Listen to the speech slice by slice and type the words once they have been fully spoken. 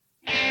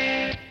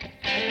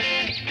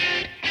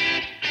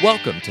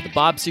Welcome to the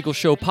Bob Siegel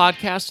Show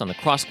podcast on the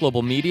Cross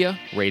Global Media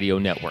Radio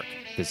Network.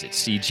 Visit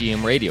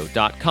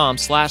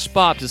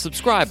cgmradio.com/Bob to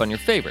subscribe on your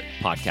favorite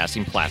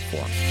podcasting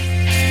platform.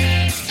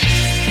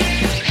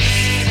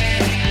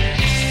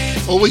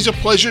 Always a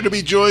pleasure to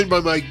be joined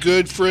by my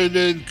good friend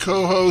and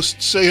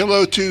co-host. Say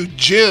hello to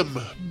Jim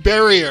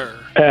Barrier.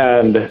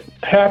 And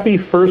happy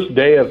first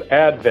day of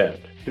Advent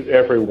to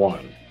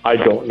everyone. I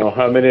don't know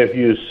how many of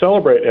you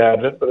celebrate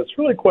Advent, but it's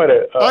really quite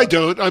a... I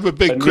don't. I'm a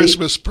big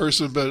Christmas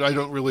person, but I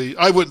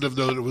wouldn't have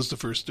known it was the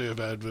first day of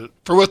Advent,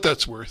 for what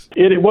that's worth.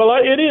 It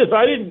is.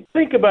 I didn't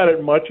think about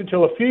it much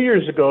until a few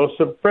years ago.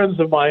 Some friends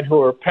of mine who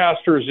are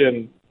pastors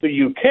in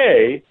the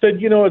UK said,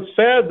 it's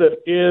sad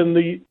that in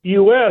the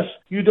US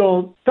you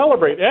don't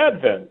celebrate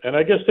Advent. And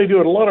I guess they do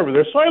it a lot over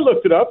there. So I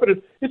looked it up,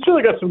 and it's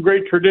really got some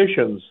great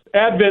traditions.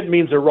 Advent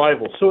means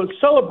arrival. So it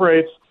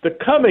celebrates the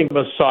coming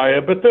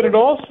Messiah, but then it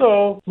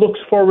also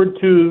looks forward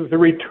to the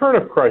return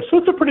of Christ. So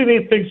it's a pretty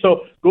neat thing.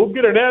 So go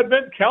get an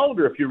Advent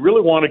calendar if you really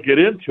want to get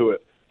into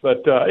it.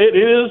 But it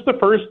is the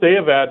first day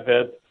of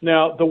Advent.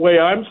 Now, the way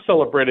I'm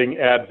celebrating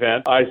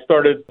Advent, I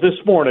started this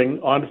morning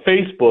on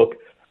Facebook.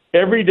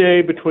 Every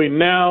day between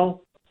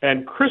now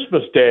and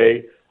Christmas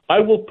Day, I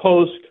will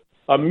post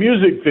a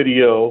music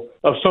video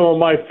of some of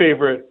my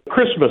favorite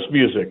Christmas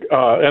music.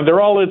 And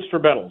they're all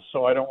instrumentals,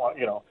 so I don't want,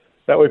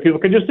 that way people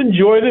can just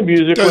enjoy the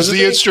music. Does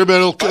the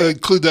instrumental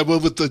include that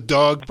one with the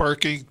dog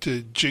barking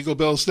to Jingle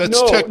Bells?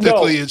 That's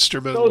technically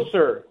instrumental. No,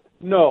 sir.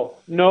 No.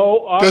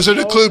 Does it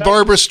include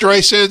Barbara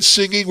Streisand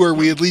singing, where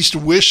we at least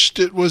wished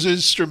it was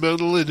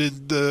instrumental, and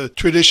in the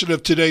tradition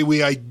of today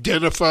we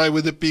identify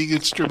with it being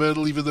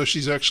instrumental even though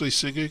she's actually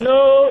singing?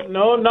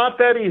 No, not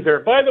that either.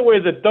 By the way,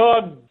 the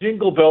dog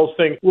Jingle Bells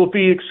thing will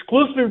be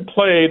exclusively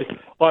played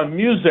on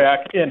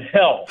Muzak in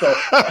hell. So.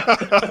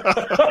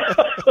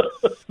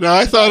 Now,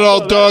 I thought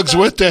all dogs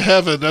went to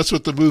heaven. That's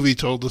what the movie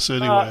told us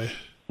anyway.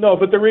 No,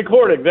 but the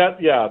recording,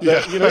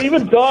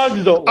 even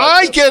dogs don't like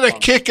I get a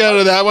kick out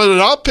of that one,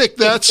 and I'll pick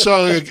that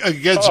song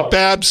against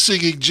Babs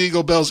singing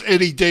Jingle Bells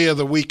any day of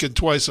the week and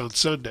twice on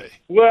Sunday.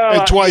 Well,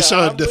 and twice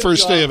on the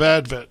first day of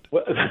Advent.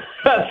 Well,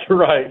 that's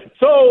right.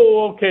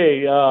 So,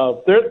 okay, how's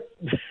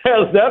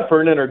that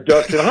for an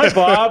introduction? Hi,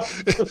 Bob.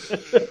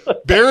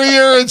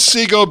 Barrier and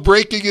Siegel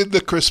breaking in the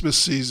Christmas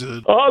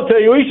season. I'll tell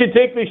you, we should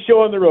take this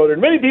show on the road,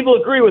 and many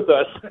people agree with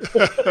us.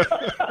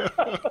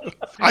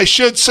 I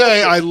should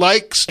say I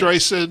like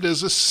Streisand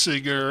as a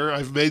singer.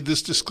 I've made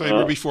this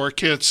disclaimer before.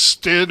 Can't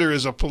stand her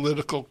as a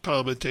political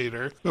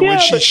commentator. But when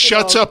she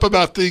shuts up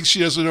about things she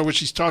doesn't know what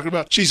she's talking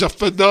about, she's a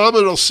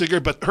phenomenal singer.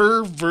 But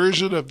her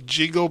version of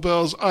Jingle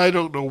Bells, I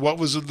don't know what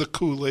was in the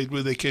Kool-Aid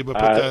when they came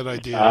up with that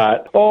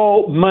idea.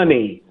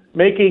 Money.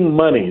 Making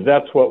money.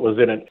 That's what was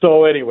in it.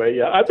 So anyway,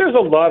 there's a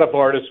lot of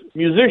artists,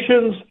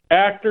 musicians,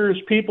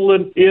 actors, people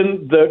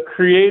in the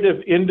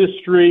creative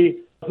industry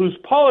whose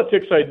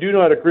politics I do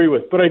not agree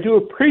with, but I do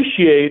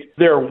appreciate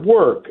their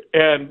work.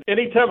 And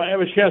anytime I have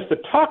a chance to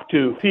talk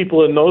to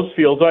people in those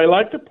fields, I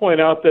like to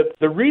point out that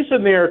the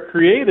reason they are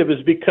creative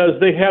is because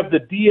they have the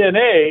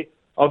DNA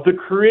of the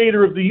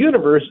creator of the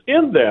universe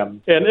in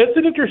them. And it's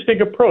an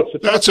interesting approach.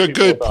 That's a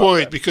good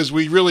point, because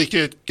we really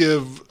can't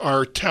give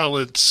our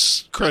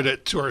talents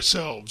credit to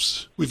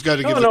ourselves. We've got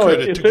to give the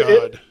credit to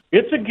God.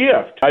 It's a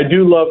gift. I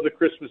do love the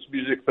Christmas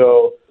music,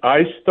 though.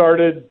 I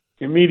started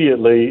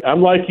immediately.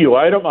 I'm like you.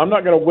 I'm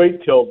not going to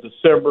wait till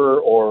December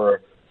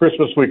or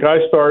Christmas week.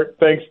 I start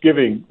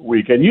Thanksgiving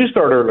week, and you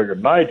start earlier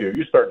than I do.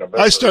 You start November.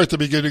 I start the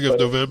beginning of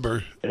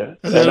November. Yeah.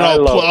 And then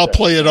I'll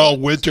play it all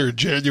winter,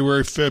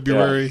 January,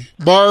 February.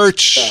 Yeah.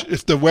 March,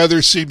 if the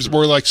weather seems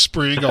more like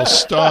spring, I'll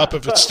stop.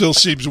 If it still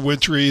seems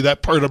wintry,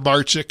 that part of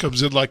March that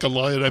comes in like a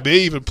lion, I may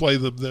even play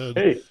them then.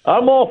 Hey,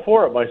 I'm all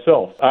for it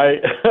myself. I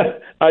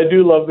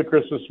do love the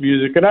Christmas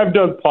music, and I've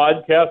done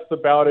podcasts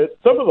about it.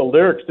 Some of the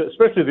lyrics,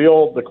 especially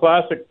the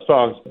classic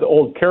songs, the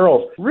old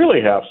carols, really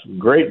have some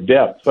great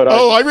depth. But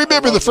I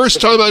remember the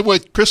first time I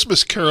went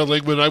Christmas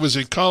caroling when I was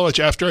in college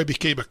after I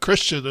became a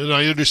Christian, and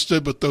I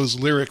understood what those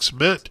lyrics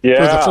meant for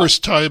the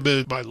first time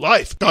in my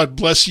life. God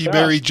bless ye,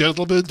 merry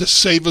gentlemen, to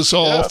save us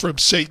all from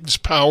Satan's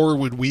power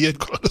when we had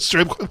gone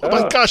astray. Oh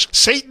my gosh,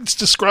 Satan's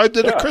described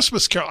in a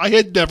Christmas carol. I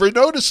had never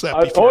noticed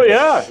that before.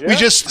 We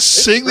just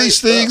sing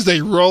these things, they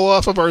roll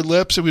off of our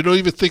lips, and we don't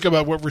even think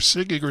about what we're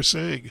singing or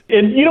saying.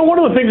 And one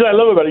of the things I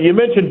love about it, you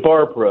mentioned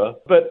Barbara,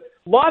 but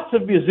lots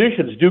of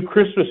musicians do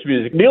Christmas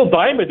music. Neil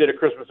Diamond did a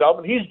Christmas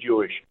album. He's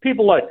Jewish.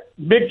 People like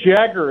Mick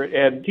Jagger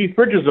and Keith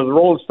Richards of the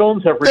Rolling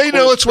Stones have recorded. They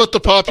know it's what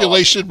the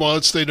population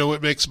wants. They know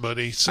it makes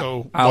money.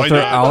 So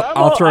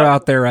I'll throw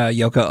out there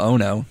Yoko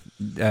Ono.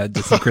 Did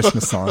some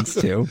Christmas songs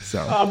too. So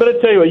I'm going to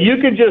tell you what, you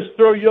can just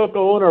throw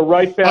Yoko Ono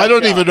right back. I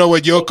don't even know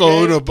what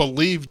Yoko Ono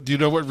believed. Do you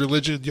know what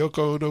religion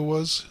Yoko Ono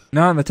was?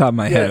 Not on the top of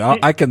my head.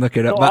 I can look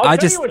it up.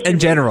 But in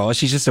general,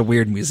 she's just a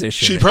weird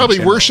musician. She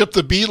probably worshipped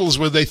the Beatles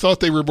when they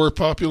thought they were more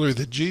popular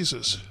than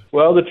Jesus.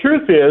 Well, the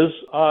truth is,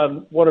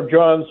 on one of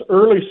John's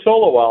early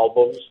solo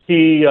albums,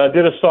 he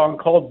did a song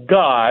called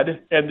God,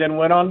 and then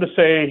went on to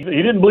say he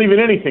didn't believe in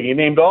anything. He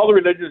named all the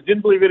religions,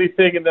 didn't believe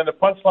anything, and then the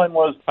punchline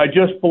was, I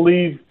just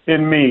believe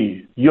in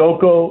me,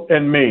 Yoko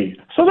and me.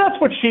 So that's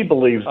what she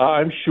believes,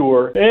 I'm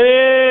sure.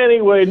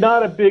 Anyway,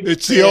 not a big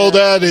It's the old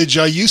adage,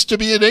 I used to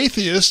be an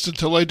atheist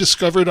until I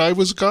discovered I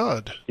was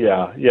God.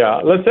 Yeah.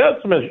 Let's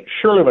add some of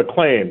Shirley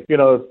MacLaine,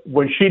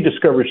 when she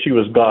discovered she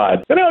was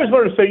God. And I always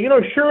wanted to say,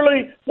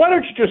 Shirley, why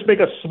don't you just make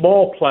a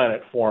small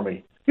planet for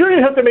me? You don't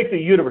even have to make the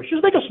universe.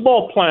 Just make a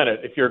small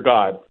planet if you're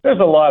God. There's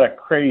a lot of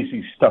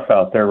crazy stuff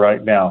out there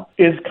right now.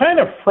 It's kind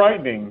of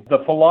frightening, the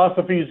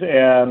philosophies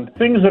and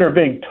things that are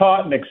being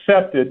taught and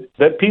accepted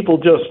that people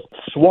just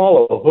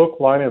swallow hook,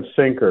 line, and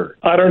sinker.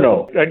 I don't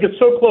know. I get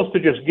so close to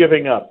just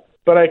giving up.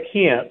 But I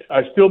can't.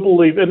 I still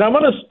believe, and I'm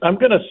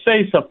gonna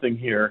say something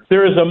here.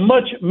 There is a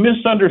much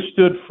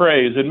misunderstood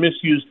phrase and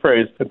misused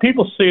phrase, and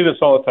people say this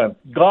all the time.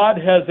 God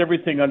has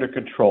everything under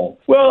control.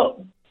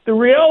 Well, the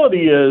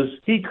reality is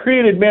he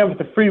created man with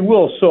a free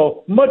will,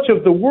 so much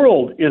of the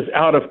world is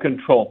out of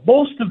control.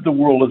 Most of the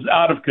world is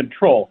out of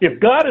control. If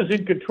God is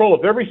in control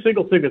of every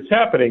single thing that's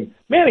happening,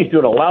 man, he's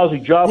doing a lousy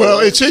job. Well,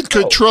 it's in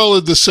control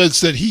in the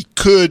sense that he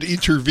could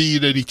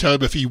intervene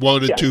anytime if he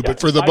wanted to, but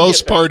for the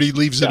most part, he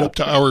leaves it up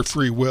to our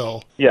free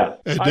will. Yeah.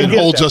 And then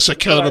holds us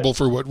accountable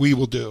for what we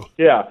will do.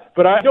 Yeah,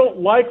 but I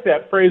don't like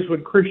that phrase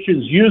when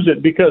Christians use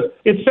it because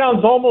it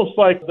sounds almost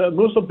like the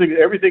Muslim thing,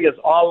 everything is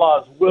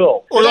Allah's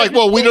will. Or like,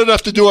 well, we don't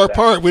have to do our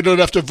part. We don't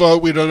have to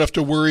vote. We don't have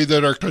to worry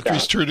that our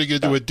country's turning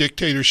into a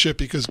dictatorship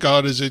because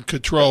God is in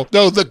control.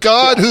 No, the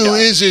God who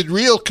is in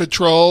real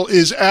control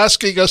is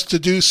asking us to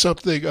do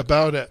something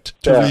about it,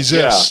 to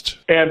resist.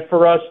 Yeah. And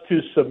for us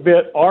to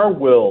submit our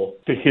will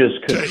to his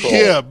control. To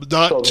him,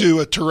 not to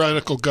a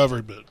tyrannical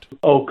government.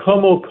 O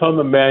come,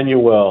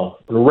 Emmanuel,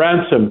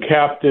 ransom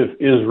captive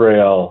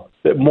Israel,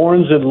 that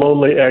mourns in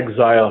lonely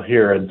exile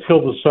here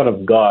until the Son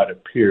of God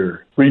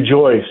appear.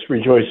 Rejoice,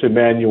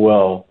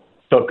 Emmanuel,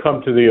 shall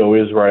come to thee, O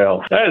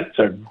Israel. That's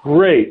a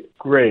great,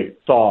 great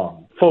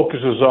song.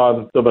 Focuses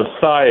on the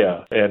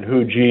Messiah and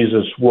who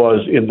Jesus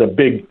was in the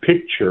big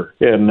picture.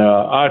 And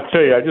I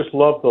tell you, I just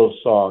love those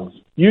songs.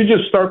 You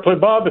just start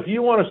playing, Bob, if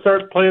you want to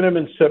start playing them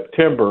in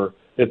September,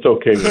 it's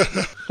okay with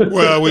me.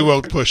 Well, we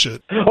won't push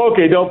it.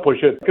 Okay, don't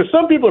push it. Because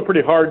some people are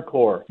pretty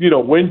hardcore.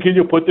 When can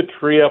you put the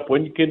tree up?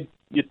 When can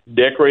you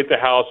decorate the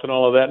house and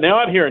all of that? Now,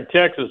 out here in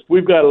Texas,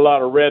 we've got a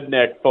lot of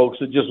redneck folks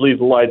that just leave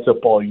the lights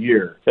up all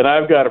year. And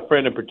I've got a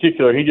friend in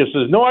particular, he just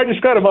says, no, I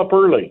just got them up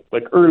early,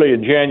 like early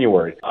in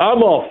January.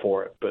 I'm all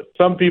for it. But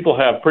some people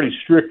have pretty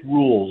strict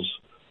rules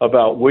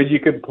about when you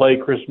can play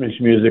Christmas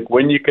music,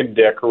 when you can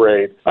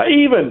decorate.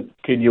 Even,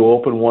 can you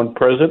open one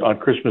present on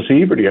Christmas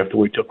Eve, or do you have to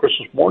wait till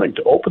Christmas morning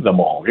to open them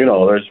all?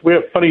 We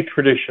have funny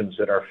traditions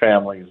in our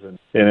families and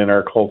in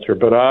our culture.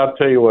 But I'll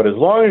tell you what, as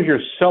long as you're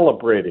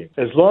celebrating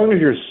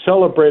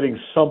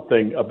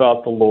something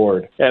about the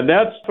Lord, and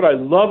that's what I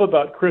love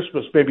about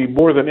Christmas maybe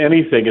more than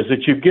anything, is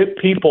that you get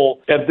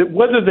people, and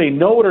whether they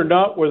know it or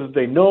not, whether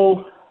they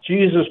know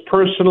Jesus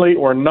personally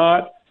or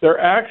not, they're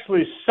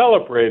actually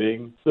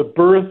celebrating the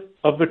birth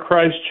of the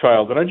Christ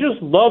child. And I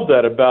just love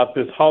that about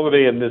this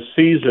holiday and this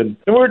season.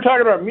 And we were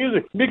talking about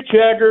music. Mick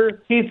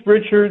Jagger, Keith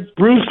Richards,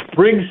 Bruce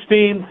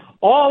Springsteen,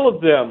 all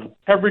of them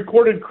have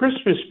recorded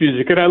Christmas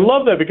music. And I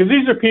love that because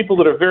these are people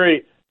that are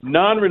very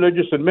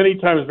non-religious and many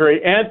times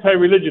very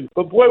anti-religion.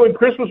 But boy, when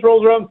Christmas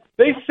rolls around,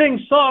 they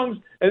sing songs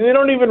and they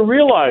don't even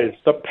realize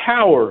the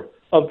power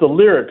of the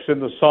lyrics in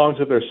the songs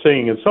that they're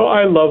singing. And so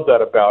I love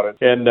that about it.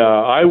 And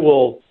I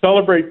will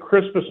celebrate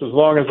Christmas as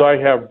long as I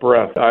have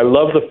breath. I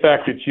love the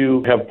fact that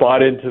you have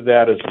bought into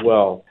that as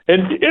well.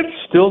 And it's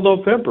still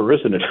November,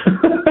 isn't it?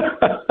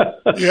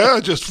 Yeah,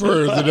 just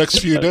for the next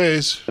few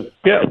days.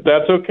 Yeah,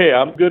 that's okay.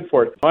 I'm good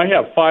for it. I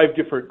have 5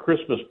 different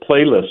Christmas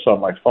playlists on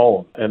my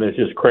phone, and it's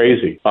just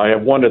crazy. I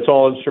have one that's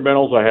all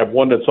instrumentals. I have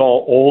one that's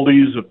all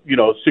oldies,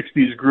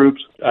 60s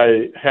groups.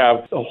 I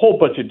have a whole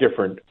bunch of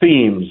different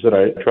themes that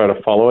I try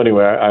to follow.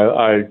 Anyway,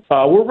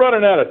 we're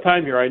running out of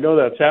time here. I know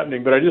that's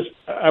happening, but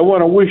I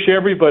want to wish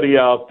everybody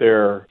out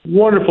there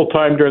wonderful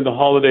time during the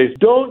holidays.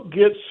 Don't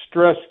get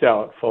stressed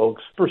out,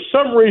 folks. For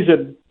some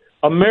reason,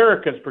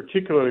 Americans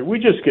particularly, we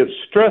just get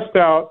stressed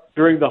out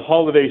during the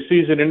holiday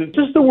season. And it's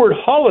just the word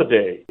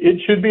holiday.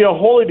 It should be a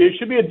holy day. It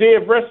should be a day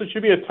of rest. It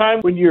should be a time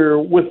when you're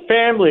with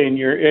family and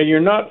you're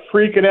not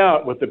freaking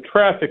out with the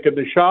traffic and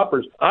the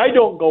shoppers. I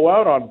don't go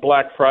out on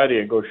Black Friday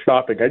and go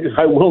shopping.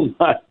 I will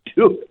not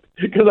do it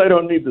because I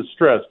don't need the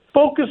stress.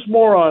 Focus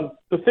more on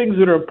the things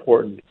that are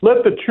important.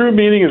 Let the true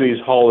meaning of these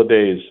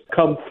holidays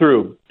come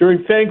through.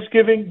 During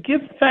Thanksgiving,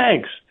 give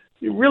thanks.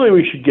 Really,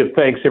 we should give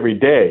thanks every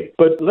day,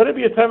 but let it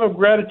be a time of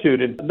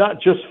gratitude and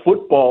not just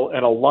football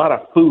and a lot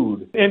of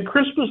food. And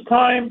Christmas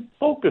time,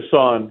 focus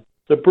on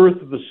the birth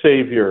of the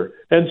Savior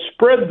and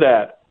spread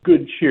that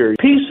good cheer.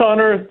 Peace on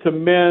earth to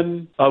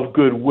men of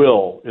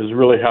goodwill is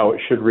really how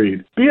it should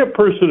read. Be a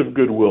person of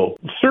goodwill.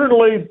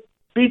 Certainly,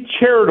 be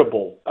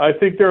charitable. I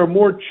think there are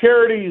more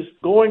charities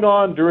going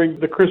on during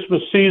the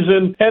Christmas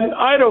season, and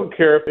I don't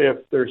care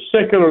if they're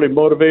secularly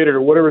motivated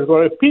or whatever is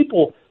going on. If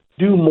people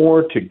do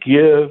more to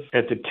give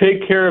and to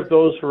take care of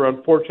those who are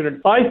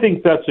unfortunate, I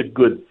think that's a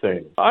good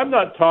thing. I'm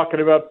not talking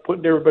about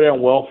putting everybody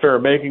on welfare,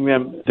 making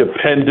them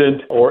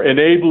dependent or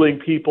enabling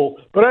people,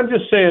 but I'm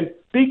just saying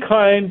be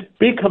kind,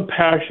 be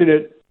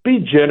compassionate, be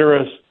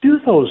generous, do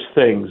those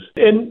things.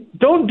 And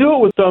don't do it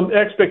with some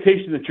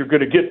expectation that you're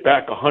going to get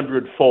back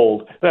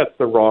 100-fold. That's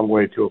the wrong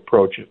way to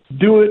approach it.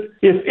 Do it,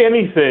 if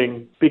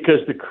anything, because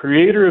the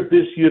creator of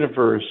this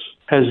universe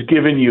has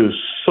given you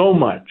so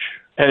much.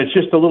 And it's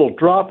just a little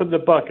drop in the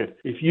bucket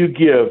if you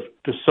give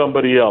to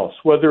somebody else,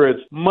 whether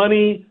it's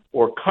money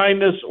or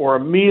kindness or a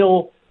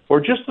meal or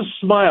just a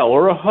smile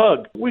or a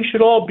hug. We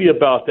should all be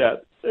about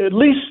that. At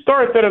least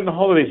start that in the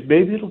holidays.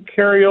 Maybe it'll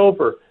carry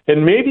over.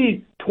 And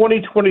maybe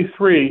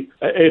 2023,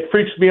 it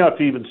freaks me out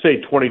to even say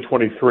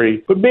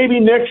 2023, but maybe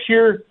next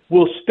year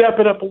we'll step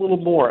it up a little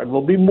more and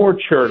we'll be more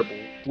charitable.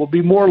 We'll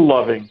be more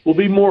loving. We'll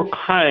be more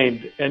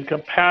kind and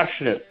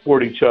compassionate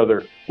toward each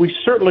other. We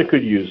certainly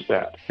could use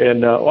that.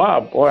 And,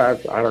 wow, boy,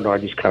 I don't know. I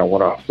just kind of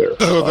went off there.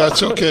 Oh,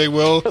 that's okay.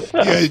 Well,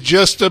 yeah,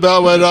 just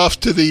about went off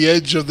to the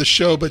edge of the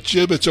show. But,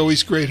 Jim, it's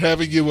always great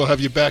having you. We'll have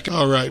you back.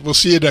 All right. We'll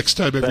see you next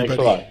time, everybody.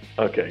 Thanks a lot.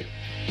 Okay.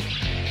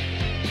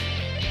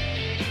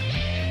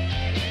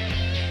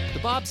 The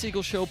Bob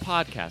Siegel Show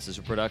podcast is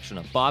a production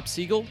of Bob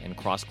Siegel and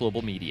Cross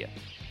Global Media.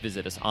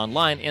 Visit us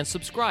online and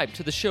subscribe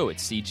to the show at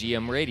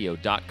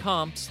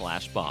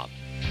cgmradio.com/Bob.